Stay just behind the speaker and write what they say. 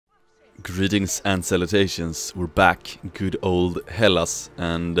Greetings and salutations, we're back, good old Hellas,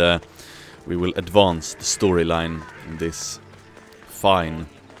 and we will advance the storyline in this fine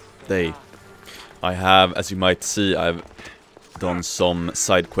day. I have, as you might see, I've done some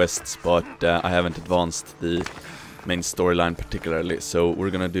side quests, but I haven't advanced the main storyline particularly, so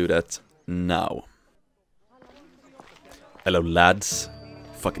we're gonna do that now. Hello lads,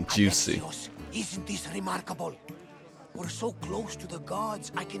 fucking juicy. Isn't this remarkable? We're so close to the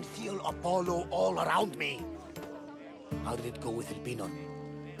gods, I can feel Apollo all around me. How did it go with Elpinon?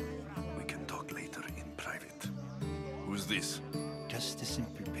 We can talk later in private. Who's this? Just a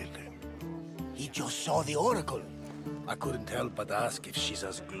simple pilgrim. He just saw the oracle. I couldn't help but ask if she's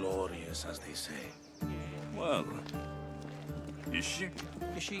as glorious as they say. Well, is she?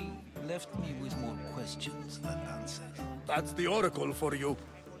 She left me with more questions than answers. That's the oracle for you.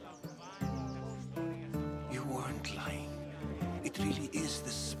 You weren't lying. It really is the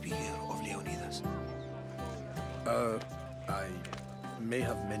spear of Leonidas. I may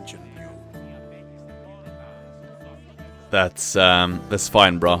have mentioned you. That's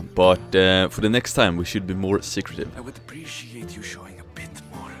fine, bro. But for the next time, we should be more secretive. I would appreciate you showing a bit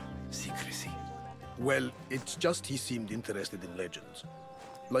more secrecy. Well, it's just he seemed interested in legends.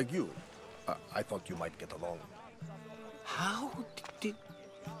 Like you. I thought you might get along. How did...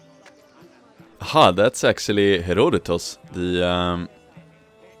 Aha, that's actually Herodotus, the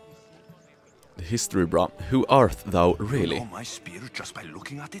history bro. Who art thou really? You know my spear just by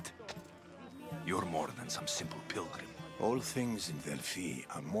looking at it? You're more than some simple pilgrim. All things in Delphi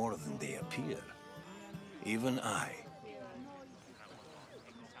are more than they appear. Even I.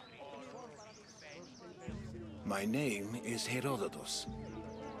 My name is Herodotus.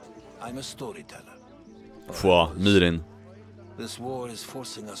 I'm a storyteller. Fwa, Maiden. This war is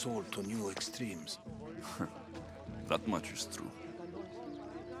forcing us all to new extremes. That much is true.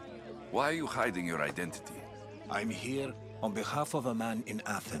 Why are you hiding your identity? I'm here on behalf of a man in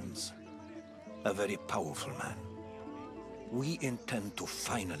Athens. A very powerful man. We intend to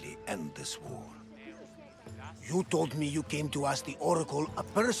finally end this war. You told me you came to ask the oracle a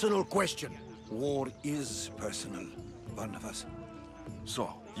personal question. War is personal, Barnabas.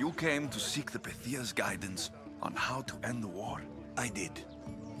 So, you came to seek the Pythia's guidance on how to end the war? I did.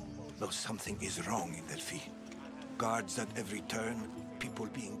 Though something is wrong in Delphi. Guards at every turn, people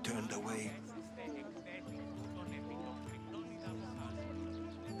being turned away.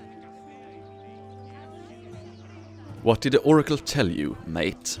 What did the oracle tell you,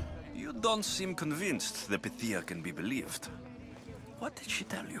 mate? You don't seem convinced the Pythia can be believed. What did she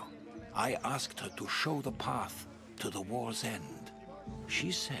tell you? I asked her to show the path to the war's end.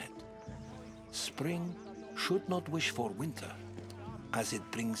 She said, spring should not wish for winter, as it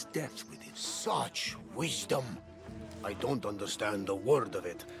brings death with it. Such wisdom. I don't understand a word of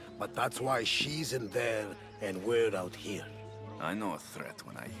it, but that's why she's in there and we're out here. I know a threat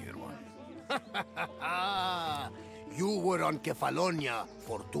when I hear one. You were on Kefalonia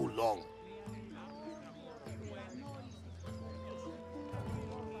for too long.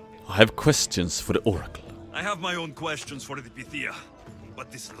 I have questions for the oracle. I have my own questions for the Pythia.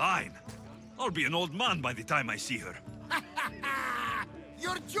 But this line... I'll be an old man by the time I see her.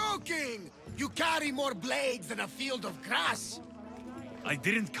 You're joking! You carry more blades than a field of grass. I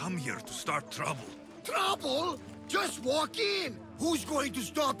didn't come here to start trouble. Trouble? Just walk in! Who's going to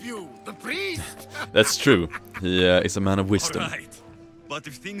stop you? The priest? That's true. He is a man of wisdom. Alright. But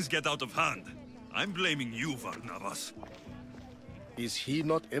if things get out of hand, I'm blaming you, Barnabas. Is he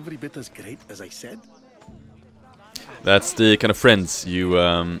not every bit as great as I said? That's the kind of friends you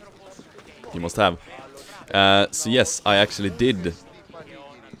must have. So yes, I actually did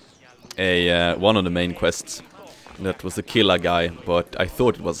a one of the main quests. That was the killer guy, but I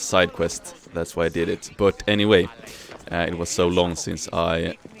thought it was a side quest. That's why I did it. But anyway, it was so long since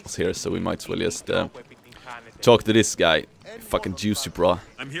I was here, so we might as well just talk to this guy. Fucking juicy, bro.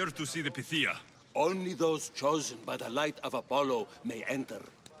 I'm here to see the Pythia. Only those chosen by the light of Apollo may enter.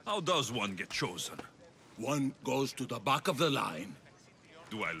 How does one get chosen? One goes to the back of the line.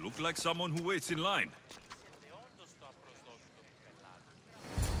 Do I look like someone who waits in line?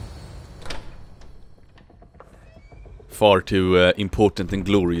 Far too important and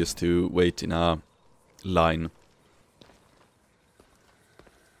glorious to wait in a line.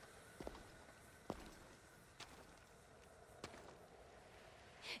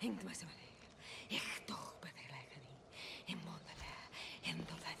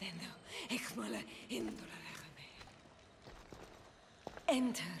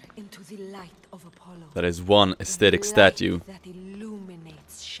 Enter into the light of Apollo. That is one aesthetic statue. Light that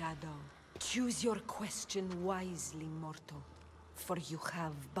illuminates shadow. Choose your question wisely, mortal. for you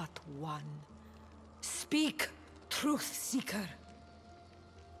have but one. Speak, truth seeker.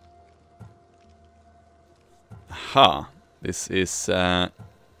 Ha! This is... now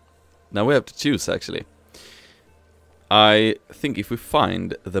we have to choose, actually. I think if we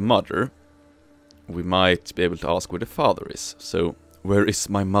find the mother, we might be able to ask where the father is. So, where is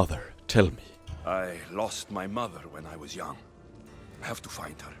my mother? Tell me. I lost my mother when I was young. I have to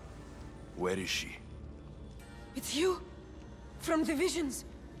find her. Where is she? It's you? From the visions?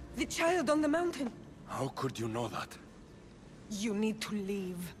 The child on the mountain? How could you know that? You need to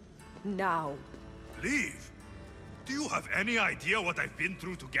leave. Now. Leave? Do you have any idea what I've been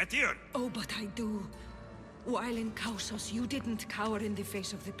through to get here? Oh, but I do. While in Kausos, you didn't cower in the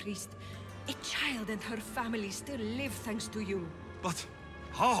face of the priest. A child and her family still live thanks to you. But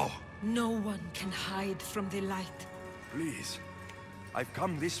how? No one can hide from the light. Please. I've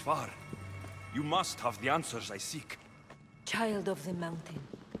come this far. You must have the answers I seek. Child of the mountain,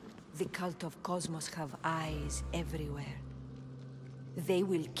 the cult of Cosmos have eyes everywhere. They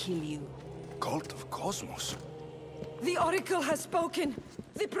will kill you. Cult of Cosmos? The Oracle has spoken.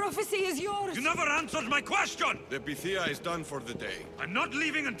 The prophecy is yours. You never answered my question! The Pythia is done for the day. I'm not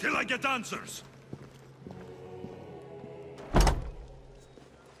leaving until I get answers!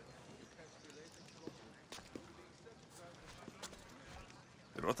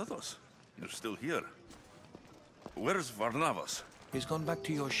 Herodotus, you're still here. Where's Varnavas? He's gone back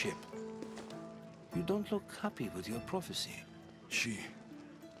to your ship. You don't look happy with your prophecy. She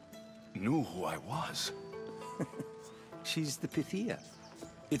knew who I was. She's the Pythia.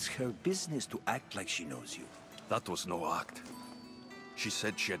 It's her business to act like she knows you. That was no act. She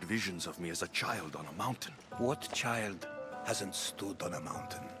said she had visions of me as a child on a mountain. What child hasn't stood on a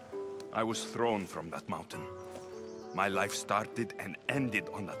mountain? I was thrown from that mountain. My life started and ended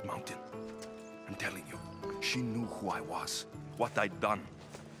on that mountain. I'm telling you, she knew who I was, what I'd done.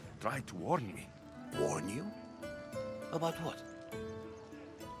 Tried to warn me. Warn you? About what?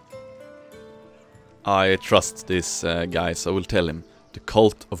 I trust this guy, so I will tell him. The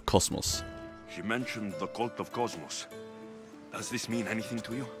cult of Cosmos. She mentioned the cult of Cosmos. Does this mean anything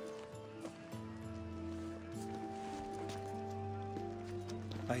to you?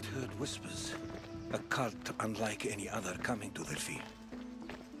 I'd heard whispers. A cult unlike any other coming to Delphi.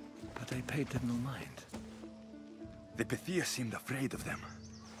 But I paid them no mind. The Pythia seemed afraid of them.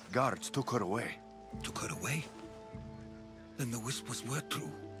 Guards took her away. Took her away? Then the whispers were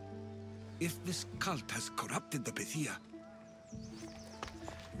true. If this cult has corrupted the Pythia...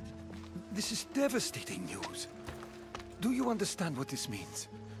 This is devastating news. Do you understand what this means?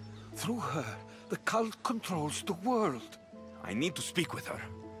 Through her, the cult controls the world. I need to speak with her,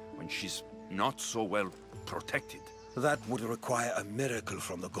 when she's not so well protected. That would require a miracle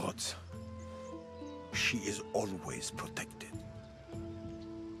from the gods. She is always protected.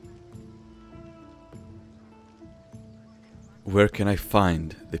 Where can I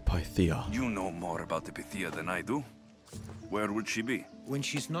find the Pythia? You know more about the Pythia than I do. Where would she be? When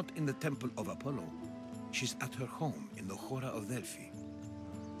she's not in the temple of Apollo, she's at her home in the Hora of Delphi.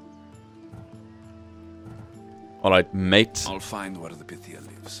 Alright, mate. I'll find where the Pythia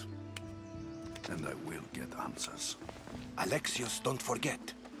lives. And I will get answers. Alexios, don't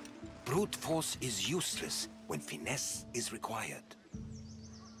forget. Brute force is useless when finesse is required.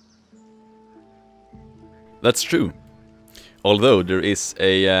 That's true. Although there is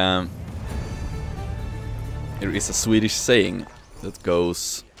a Swedish saying that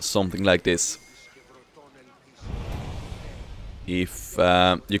goes something like this: if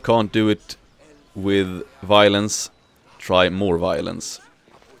you can't do it with violence, try more violence.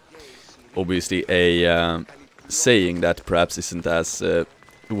 Obviously a saying that perhaps isn't as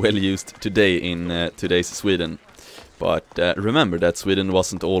well used today in today's Sweden, but remember that Sweden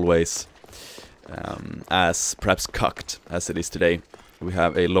wasn't always as perhaps cucked as it is today. We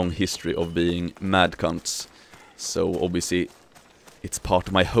have a long history of being mad cunts, so obviously it's part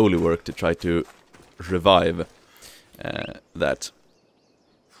of my holy work to try to revive that.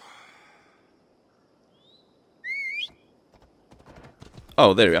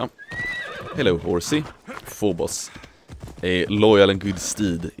 Oh, there we are. Hello, horsey. Phobos. A loyal and good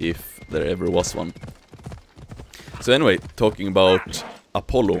steed, if there ever was one. So anyway, talking about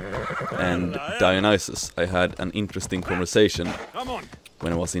Apollo and Dionysus, I had an interesting conversation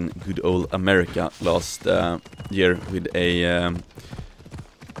when I was in good old America last year with a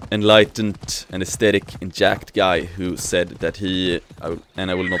enlightened and aesthetic and jacked guy who said that he, and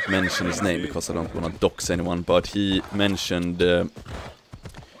I will not mention his name because I don't want to dox anyone, but he mentioned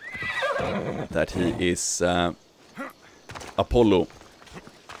that he is Apollo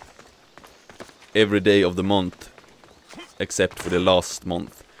every day of the month, except for the last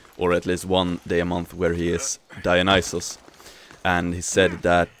month, or at least one day a month where he is Dionysus. And he said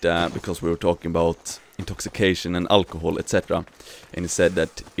that, because we were talking about intoxication and alcohol, etc., and he said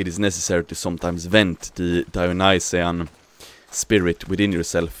that it is necessary to sometimes vent the Dionysian spirit within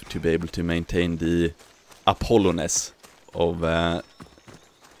yourself to be able to maintain the Apolloness of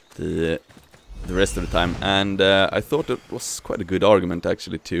the rest of the time. And I thought it was quite a good argument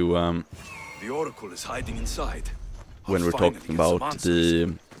actually to The Oracle is hiding inside. when we're talking about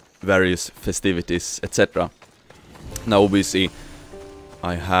the various festivities, etc. Now obviously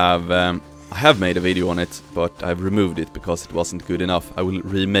I have made a video on it, but I've removed it because it wasn't good enough. I will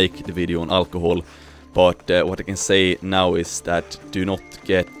remake the video on alcohol, but what I can say now is that do not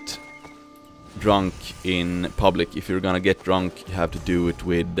get drunk in public. If you're gonna get drunk, you have to do it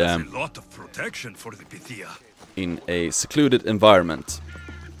with a lot of protection for the Pythia. in a secluded environment,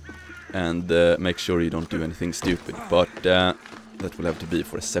 and make sure you don't do anything stupid, but that will have to be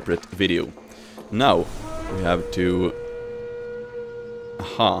for a separate video. Now we have to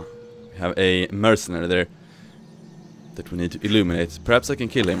we have a mercenary there that we need to illuminate. Perhaps I can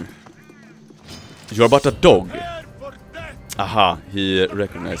kill him. You're but a dog. Aha, he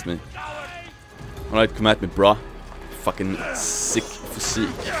recognized me. Alright, come at me, brah. Fucking sick physique.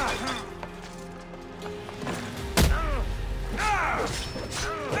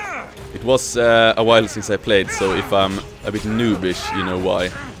 It was a while since I played, so if I'm a bit noobish, you know why.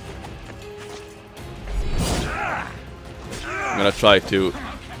 I'm gonna try to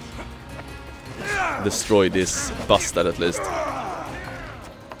destroy this bastard at least.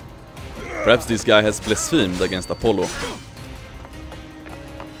 Perhaps this guy has blasphemed against Apollo.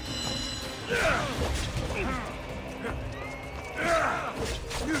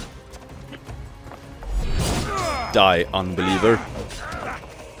 Die, unbeliever.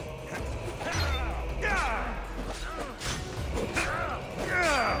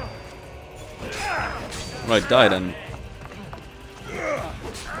 Right, die then.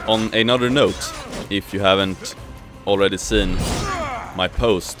 On another note, if you haven't already seen my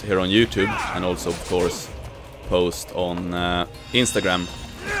post here on YouTube, and also of course post on Instagram,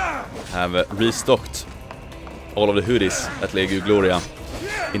 have restocked all of the hoodies at Legio Gloria,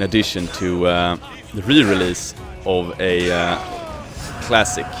 in addition to the re-release of a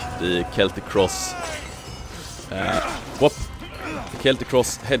classic, the Celtic Cross Celtic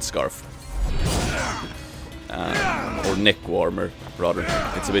Cross headscarf, or neck warmer rather.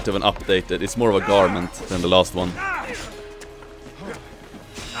 It's a bit of an updated, it's more of a garment than the last one.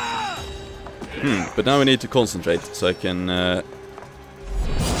 But now we need to concentrate so I can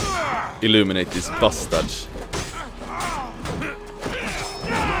illuminate this bastard.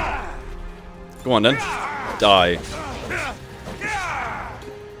 Go on then, die.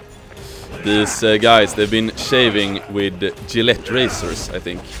 These guys, they've been shaving with Gillette razors, I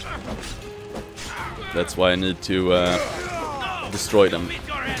think. That's why I need to destroy them.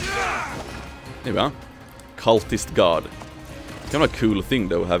 There we are. Cultist god. Kind of a cool thing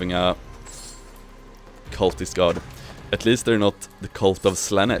though, having a cultist god. At least they're not the cult of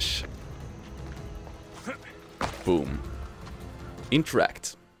Slanesh. Boom.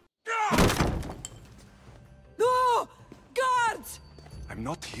 Interact. No! Guards! I'm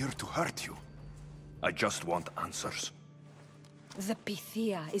not here to hurt you. I just want answers. The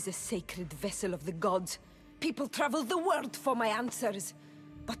Pythia is a sacred vessel of the gods. People travel the world for my answers.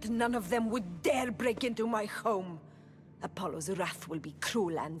 But none of them would dare break into my home. Apollo's wrath will be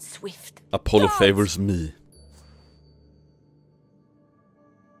cruel and swift. Apollo Guards! favors me.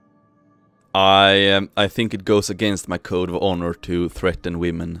 I think it goes against my code of honor to threaten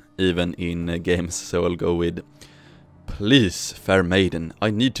women, even in games, so I'll go with, please, fair maiden, I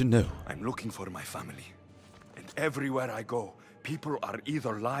need to know. I'm looking for my family. And everywhere I go, people are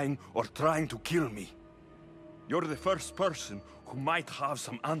either lying or trying to kill me. You're the first person who might have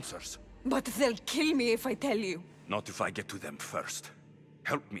some answers. But they'll kill me if I tell you. Not if I get to them first.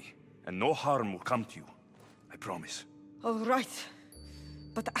 Help me, and no harm will come to you. I promise. All right.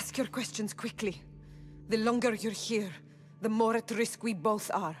 But ask your questions quickly. The longer you're here, the more at risk we both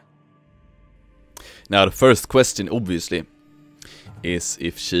are. Now the first question, obviously, is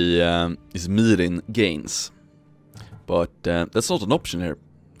if she is Maiden gains. But that's not an option here,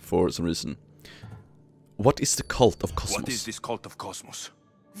 for some reason. What is the cult of Cosmos? What is this cult of Cosmos?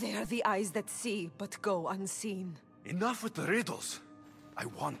 They are the eyes that see, but go unseen. Enough with the riddles. I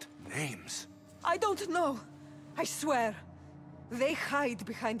want names. I don't know. I swear. They hide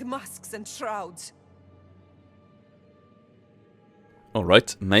behind masks and shrouds.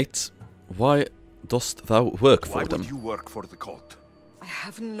 Alright, mate. Why dost thou work for Why them? would you work for the cult? I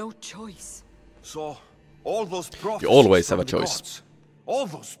have no choice. So, All those prophecies You always have a from the choice. gods. All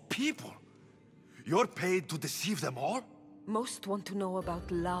those people. You're paid to deceive them all? Most want to know about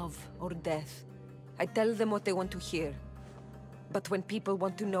love or death. I tell them what they want to hear. But when people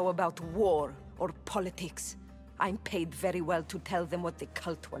want to know about war or politics, I'm paid very well to tell them what the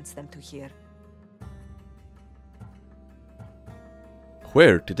cult wants them to hear.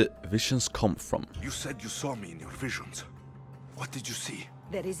 Where did the visions come from? You said you saw me in your visions. What did you see?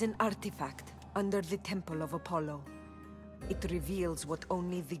 There is an artifact under the Temple of Apollo. It reveals what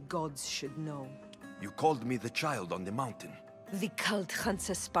only the gods should know. You called me the child on the mountain. The cult hunts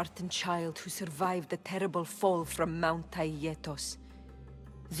a Spartan child who survived a terrible fall from Mount Aietos.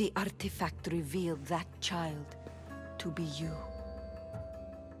 The artifact revealed that child to be you.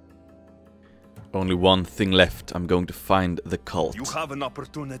 Only one thing left. I'm going to find the cult. You have an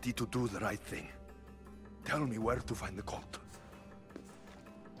opportunity to do the right thing. Tell me where to find the cult.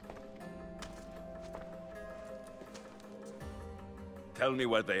 Tell me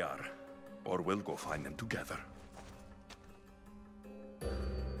where they are, or we'll go find them together.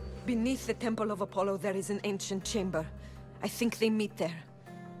 Beneath the Temple of Apollo there is an ancient chamber. I think they meet there.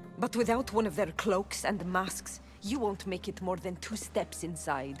 But without one of their cloaks and masks, you won't make it more than 2 steps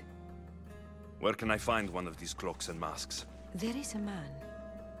inside. Where can I find one of these cloaks and masks? There is a man.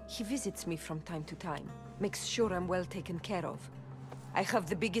 He visits me from time to time, makes sure I'm well taken care of. I have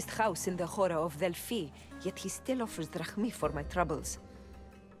the biggest house in the Hora of Delphi, yet he still offers drachmi for my troubles.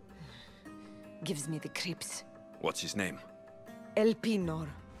 Gives me the creeps. What's his name? Elpinor.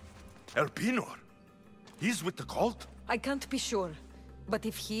 Elpinor? He's with the cult? I can't be sure, but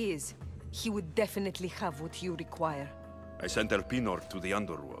if he is, he would definitely have what you require. I sent Elpinor to the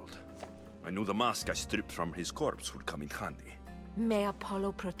underworld. I knew the mask I stripped from his corpse would come in handy. May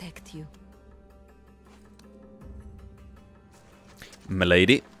Apollo protect you.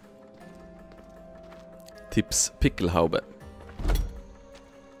 Milady. Tips Pickelhaube.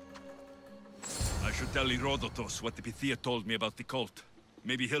 I should tell Herodotus what the Pythia told me about the cult.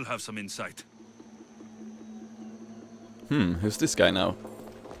 Maybe he'll have some insight. Who's this guy now?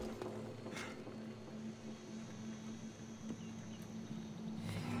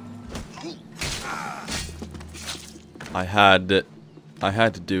 I had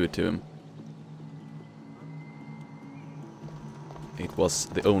to do it to him. It was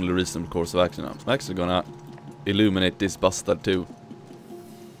the only reasonable course of action. I'm actually gonna illuminate this bastard too.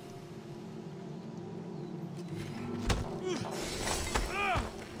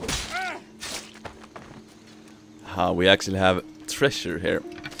 We actually have treasure here,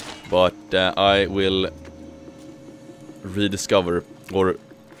 but I will rediscover or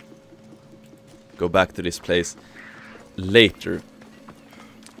go back to this place later,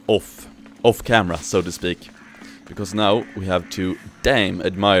 off camera, so to speak, because now we have to damn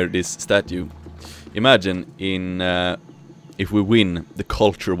admire this statue. Imagine if we win the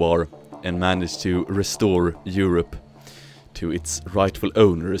culture war and manage to restore Europe to its rightful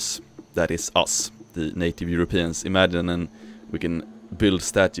owners, that is us, the native Europeans. Imagine, and we can build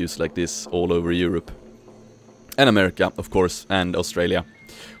statues like this all over Europe and America, of course, and Australia.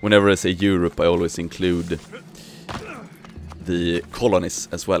 Whenever I say Europe, I always include the colonies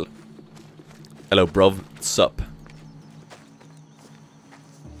as well. Hello, bruv. Sup?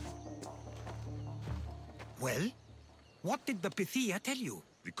 Well, what did the Pythia tell you?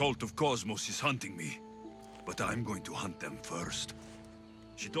 The cult of Cosmos is hunting me, but I'm going to hunt them first.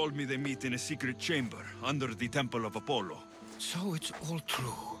 She told me they meet in a secret chamber under the Temple of Apollo. So it's all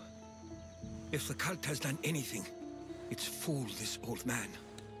true. If the cult has done anything, it's fooled this old man.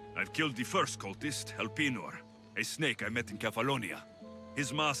 I've killed the first cultist, Elpinor, a snake I met in Cephalonia.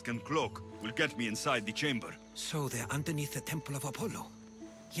 His mask and cloak will get me inside the chamber. So they're underneath the Temple of Apollo?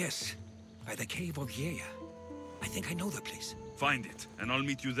 Yes, by the cave of Yea. I think I know the place. Find it, and I'll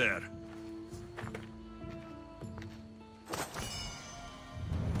meet you there.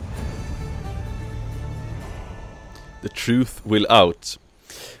 The truth will out.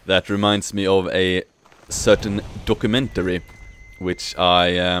 That reminds me of a certain documentary which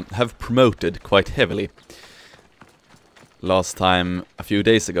I have promoted quite heavily last time, a few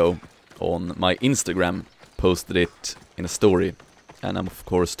days ago, on my Instagram. Posted it in a story, and I'm of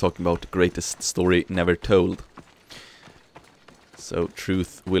course talking about the greatest story never told. So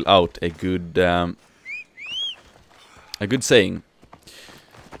truth will out, a good saying.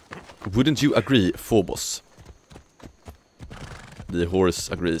 Wouldn't you agree, Phobos? The horse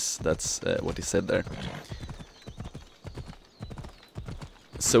agrees. That's what he said there.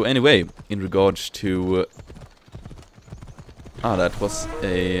 So anyway, in regards to that was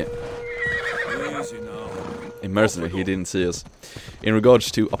a mercenary. He didn't see us. In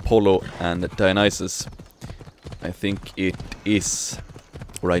regards to Apollo and Dionysus, I think it is,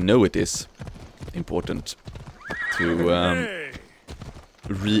 or I know it is, important to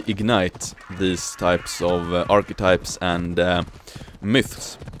reignite these types of archetypes and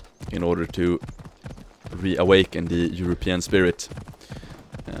myths in order to reawaken the European spirit.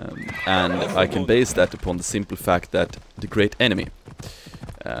 And I can base that upon the simple fact that the great enemy,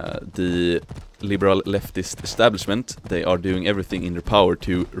 the liberal leftist establishment, they are doing everything in their power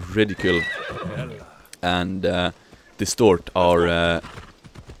to ridicule and distort our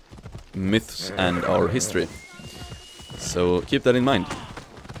myths and our history. So keep that in mind.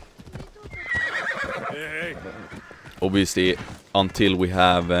 Obviously, until we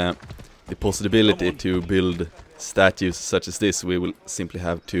have the possibility to build statues such as this, we will simply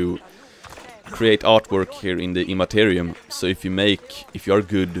have to create artwork here in the Immaterium. So if you are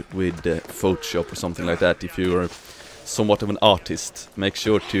good with Photoshop or something like that, if you are somewhat of an artist, make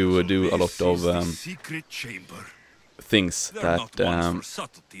sure to do a lot of things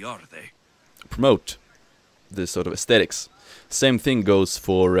that promote this sort of aesthetics. Same thing goes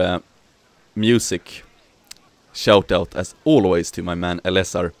for music. Shout out as always to my man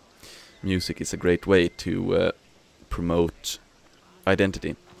Elessar. Music is a great way to promote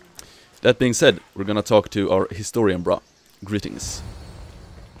identity. That being said, we're gonna talk to our historian bra. Greetings.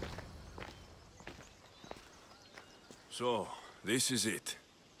 So, this is it.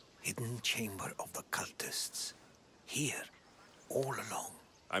 Hidden chamber of the cultists. Here, all along.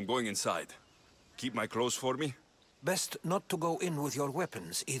 I'm going inside. Keep my clothes for me? Best not to go in with your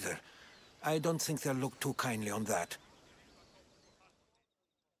weapons, either. I don't think they'll look too kindly on that.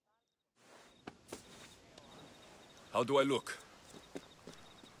 How do I look?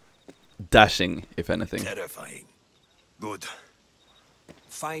 Dashing, if anything. Terrifying. Good.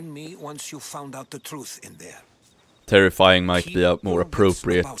 Find me once you've found out the truth in there. Terrifying might be a more Keep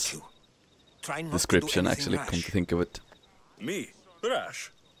appropriate about you. Try not to do description, anything actually, rash. come to think of it. Me?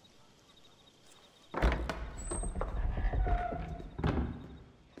 Rash?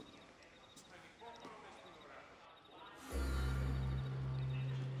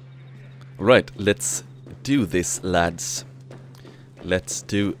 Right, let's do this, lads. Let's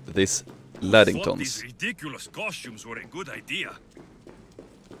do this, Thought laddingtons. these ridiculous costumes were a good idea.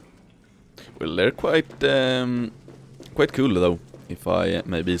 Well, they're quite cool, though, if I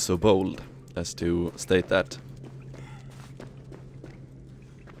may be so bold as to state that.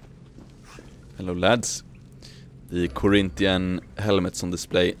 Hello, lads. The Corinthian helmets on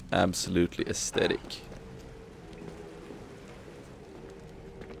display, absolutely aesthetic.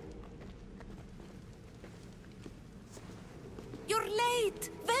 You're late!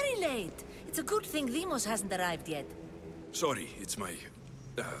 Very late! It's a good thing Demos hasn't arrived yet. Sorry, it's my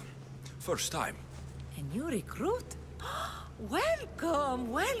first time. A new recruit?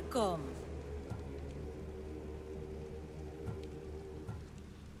 Welcome, welcome!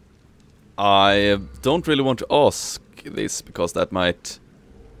 I don't really want to ask this, because that might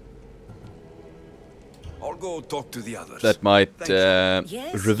I'll go talk to the others.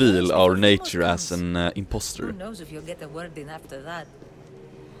 Yes, reveal yes, our before Demos nature as comes. an Who imposter. knows if you'll get a word in after that?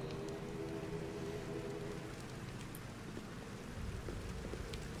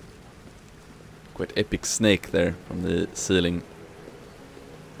 Quite epic snake there from the ceiling.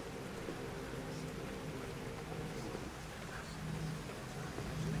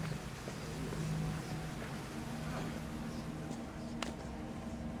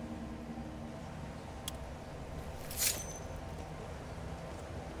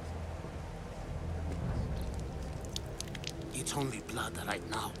 It's only blood right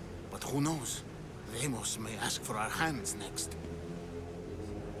now, but who knows? Ramos may ask for our hands next.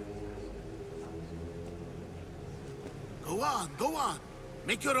 Go on, go on.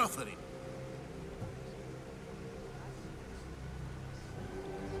 Make your offering.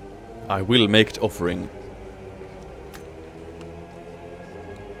 I will make the offering.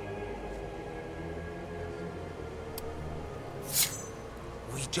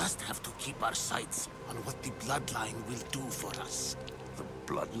 We just have to keep our sights on what the bloodline will do for us. The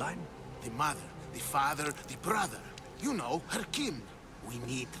bloodline? The mother, the father, the brother. You know, her kin. We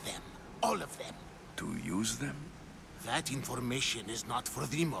need them. All of them. To use them? That information is not for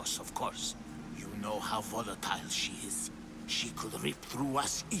Demos, of course. You know how volatile she is. She could rip through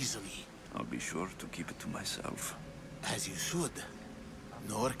us easily. I'll be sure to keep it to myself. As you should.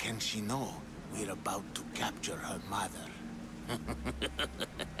 Nor can she know we're about to capture her mother.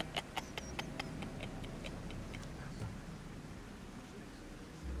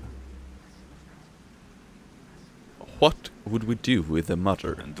 What would we do with the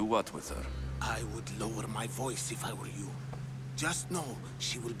mother? And do what with her? I would lower my voice if I were you. Just know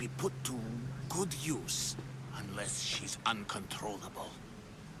she will be put to good use. unless she's uncontrollable.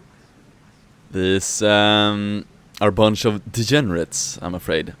 These are a bunch of degenerates, I'm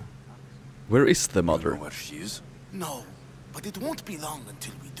afraid. Where is the mother? Where she is? No, but it won't be long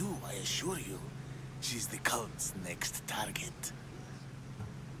until we do, I assure you. She's the cult's next target.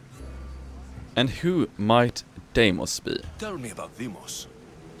 And who might Deimos be? Tell me about Deimos.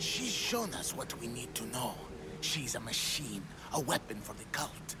 She's shown us what we need to know. She's a machine, a weapon for the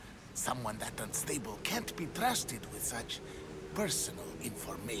cult. Someone that unstable can't be trusted with such personal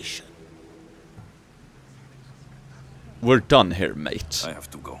information. We're done here, mate. I have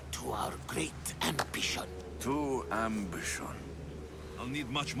to go. To our great ambition. To ambition. I'll need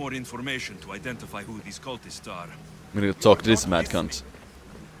much more information to identify who these cultists are. I'm gonna go talk to this mad cunt.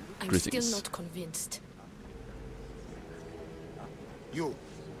 I'm Greetings. still not convinced. You.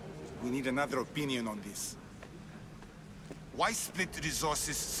 We need another opinion on this. Why split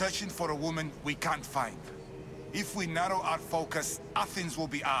resources searching for a woman we can't find? If we narrow our focus, Athens will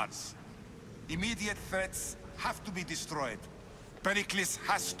be ours. Immediate threats have to be destroyed. Pericles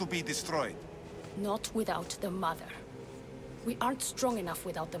has to be destroyed. Not without the mother. We aren't strong enough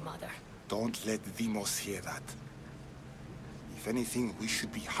without the mother. Don't let Deimos hear that. If anything, we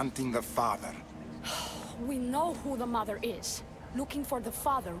should be hunting the father. We know who the mother is. Looking for the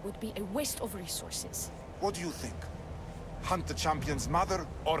father would be a waste of resources. What do you think? Hunt the champion's mother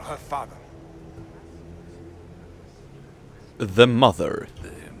or her father? The mother.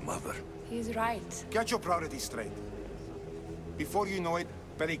 The mother. He's right. Get your priorities straight. Before you know it,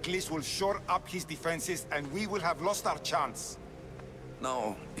 Pericles will shore up his defenses and we will have lost our chance.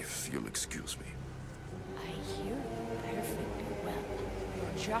 Now, if you'll excuse me. I hear you perfectly well.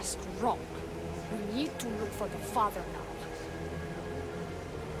 You're just wrong. We need to look for the father now.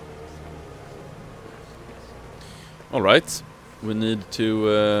 Alright. We need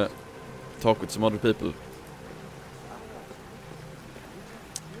to talk with some other people.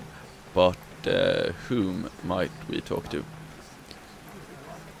 But whom might we talk to?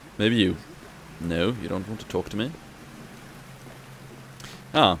 Maybe you. No, you don't want to talk to me?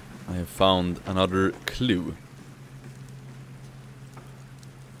 Ah, I have found another clue.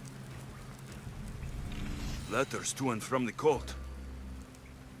 Letters to and from the cult.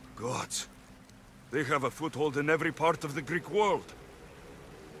 Gods. They have a foothold in every part of the Greek world.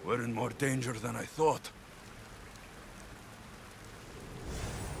 We're in more danger than I thought.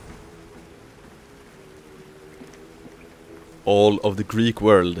 All of the Greek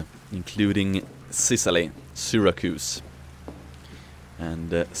world, including Sicily, Syracuse,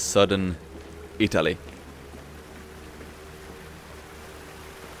 and southern Italy.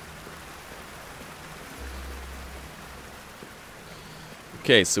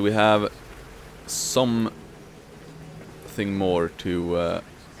 Okay, so we have something more to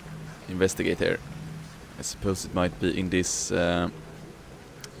investigate here. I suppose it might be in this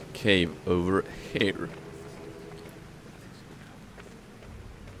cave over here.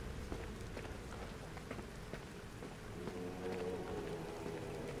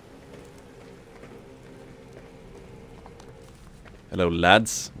 Hello,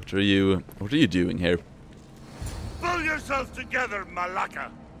 lads. What are you doing here? Pull yourself together,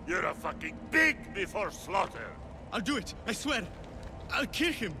 Malaka! You're a fucking pig before slaughter! I'll do it, I swear! I'll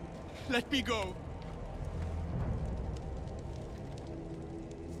kill him! Let me go!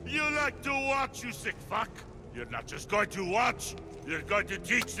 You like to watch, you sick fuck! You're not just going to watch, you're going to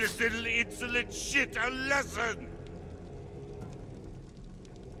teach this little insolent shit a lesson!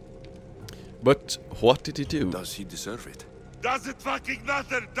 But what did he do? Does he deserve it? Does it fucking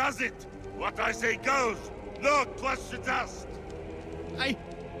matter, does it? What I say goes! No questions asked! I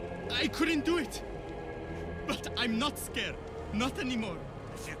couldn't do it! But I'm not scared. Not anymore.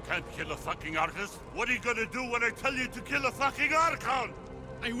 If you can't kill a fucking artist, what are you gonna do when I tell you to kill a fucking Archon?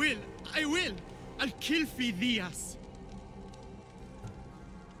 I will! I'll kill Phidias!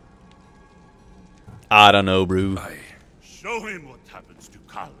 I don't know, bro. Show him what happens to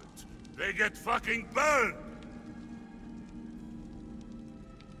cowards. They get fucking burned!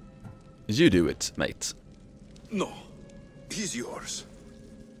 You do it, mate. No. He's yours.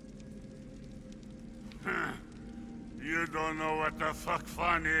 You don't know what the fuck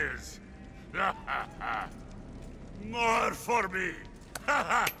fun is. More for me.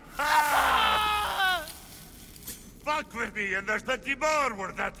 Fuck with me, and there's plenty more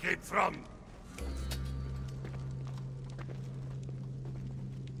where that came from.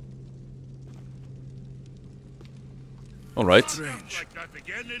 Alright. Strange.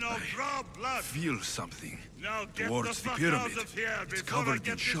 I Feel something. Now get Towards the fuck pyramid. out of here It's before I covered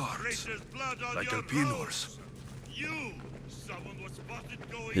get in this shards. traitor's blood on Like your Alpinors. robes. You! Someone was spotted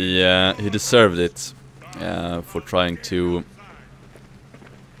going He deserved it. Time for trying to,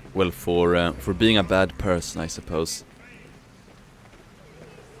 well, for being a bad person, I suppose.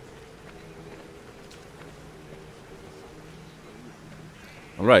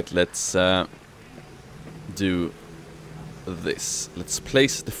 All right, let's do this. Let's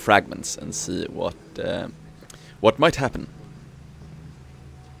place the fragments and see what might happen.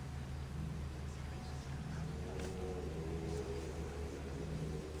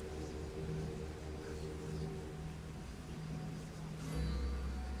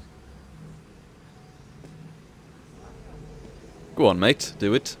 Go on, mate,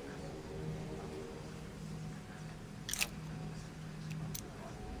 do it.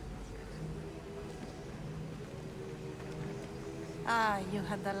 Ah, you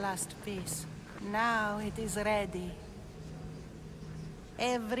had the last piece. Now it is ready.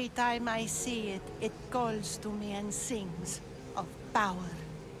 Every time I see it, it calls to me and sings of power.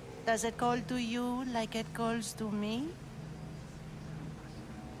 Does it call to you like it calls to me?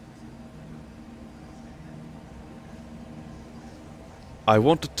 I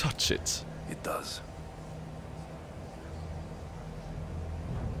want to touch it. It does.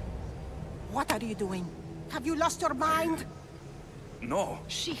 What are you doing? Have you lost your mind? No.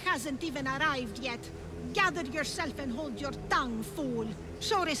 She hasn't even arrived yet. Gather yourself and hold your tongue, fool.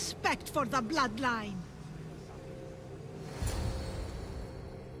 Show respect for the bloodline.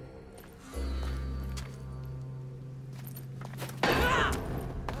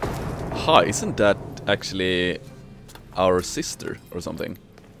 Hi, isn't that actually our sister or something?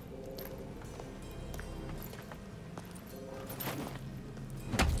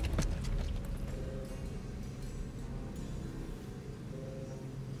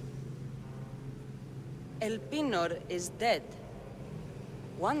 Elpinor is dead.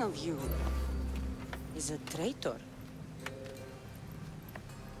 One of you is a traitor.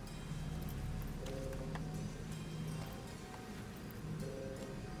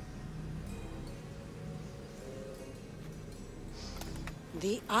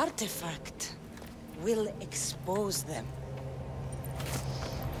 The artifact will expose them.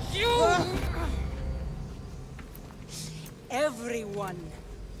 You! Everyone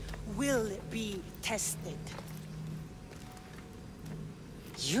will be tested.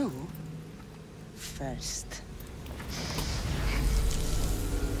 You first.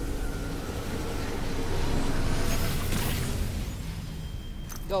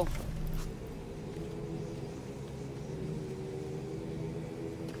 Go.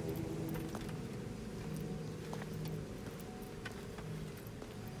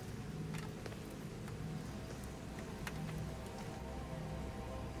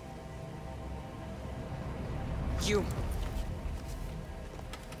 You.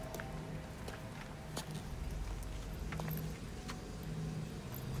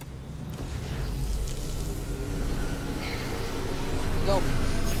 Go.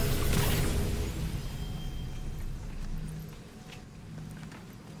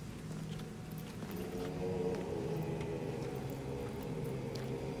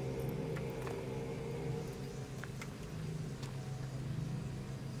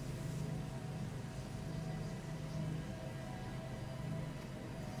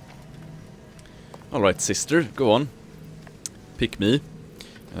 Alright, sister, go on. Pick me.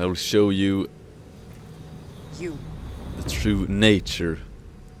 I will show you the true nature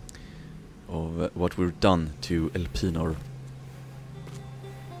of what we've done to Elpinor.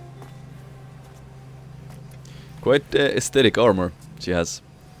 Quite aesthetic armor she has,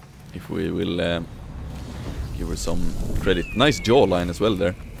 if we will give her some credit. Nice jawline as well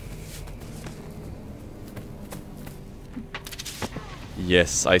there.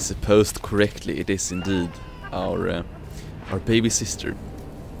 Yes, I supposed correctly. It is indeed our baby sister.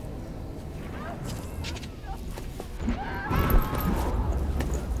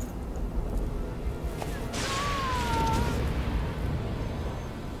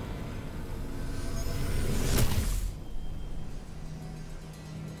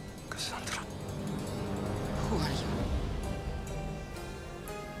 Cassandra. Who are you?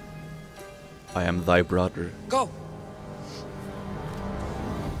 I am thy brother. Go.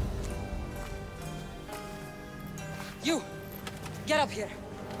 You! Get up here!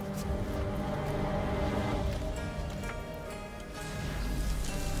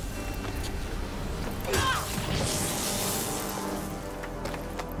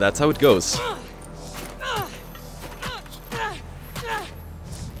 That's how it goes.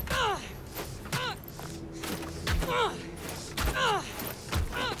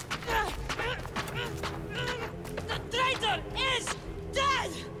 The traitor is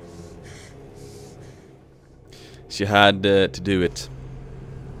dead! She had to do it.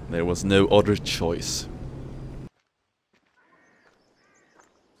 There was no other choice.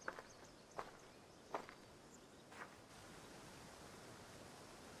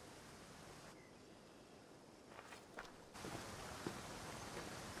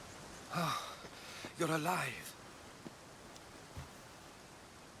 You're alive.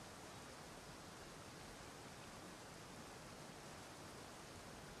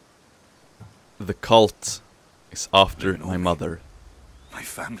 The cult is after my mother. My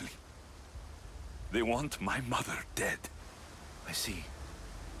family. They want my mother dead. I see.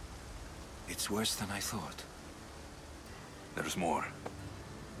 It's worse than I thought. There's more.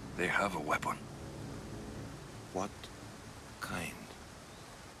 They have a weapon. What kind?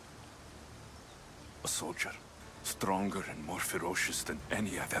 A soldier. Stronger and more ferocious than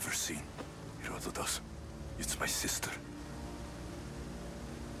any I've ever seen. Herodotus. It's my sister.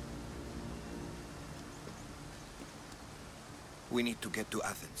 We need to get to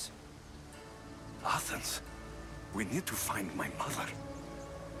Athens. Athens? We need to find my mother.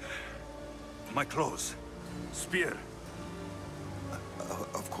 My clothes. Spear.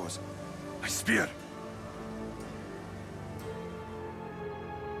 Of course. My spear!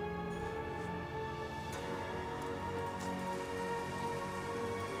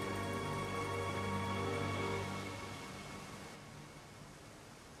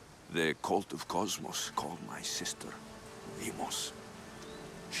 The cult of Cosmos called my sister Deimos.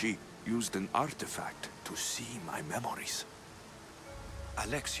 She used an artifact to see my memories.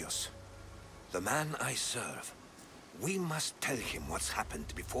 Alexios, the man I serve. We must tell him what's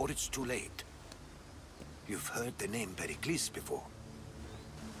happened before it's too late. You've heard the name Pericles before.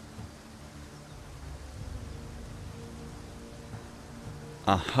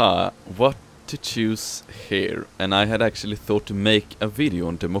 Aha, what to choose here? And I had actually thought to make a video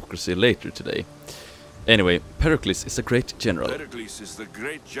on democracy later today. Anyway, Pericles is a great general. Pericles is the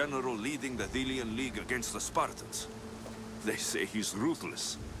great general leading the Delian League against the Spartans. They say he's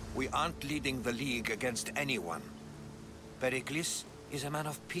ruthless. We aren't leading the League against anyone. Pericles is a man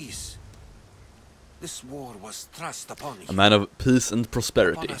of peace. This war was thrust upon him. A man of peace and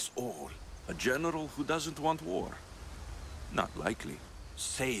prosperity. Upon us all. A general who doesn't want war. Not likely.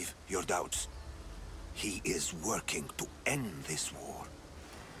 Save your doubts. He is working to end this war.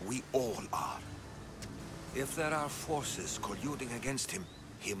 We all are. If there are forces colluding against him,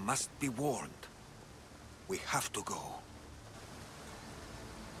 he must be warned. We have to go.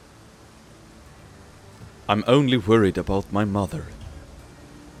 I'm only worried about my mother.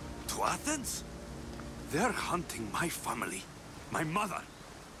 To Athens? They're hunting my family. My mother.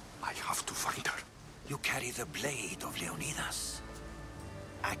 I have to find her. You carry the blade of Leonidas.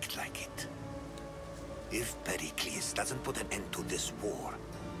 Act like it. If Pericles doesn't put an end to this war,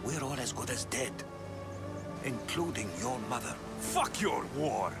 we're all as good as dead. Including your mother. Fuck your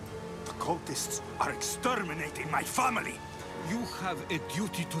war! The cultists are exterminating my family! You have a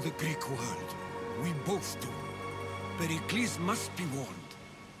duty to the Greek world. We both do. Pericles must be warned.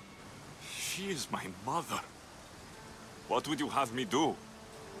 She is my mother. What would you have me do?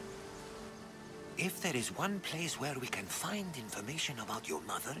 If there is one place where we can find information about your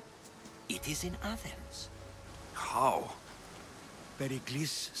mother, it is in Athens. How?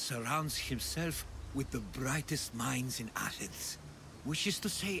 Pericles surrounds himself with the brightest minds in Athens. Which is to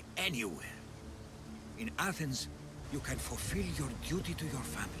say, anywhere. In Athens, you can fulfill your duty to your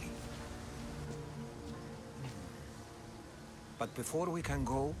family. But before we can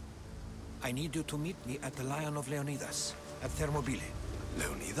go, I need you to meet me at the Lion of Leonidas, at Thermopylae.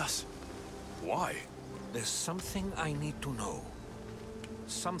 Leonidas? Why? There's something I need to know.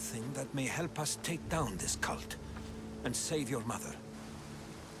 Something that may help us take down this cult and save your mother.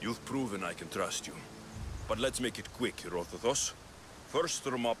 You've proven I can trust you. But let's make it quick, Herodotus. First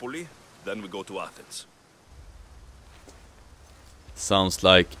Thermopylae, then we go to Athens. Sounds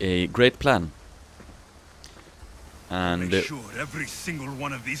like a great plan. And make sure every single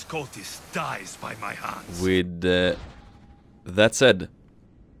one of these cultists dies by my hands. With that said,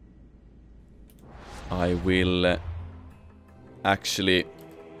 I will actually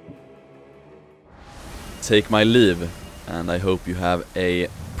take my leave, and I hope you have a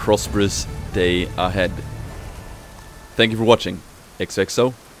prosperous day ahead. Thank you for watching.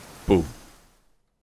 XOXO. Boom.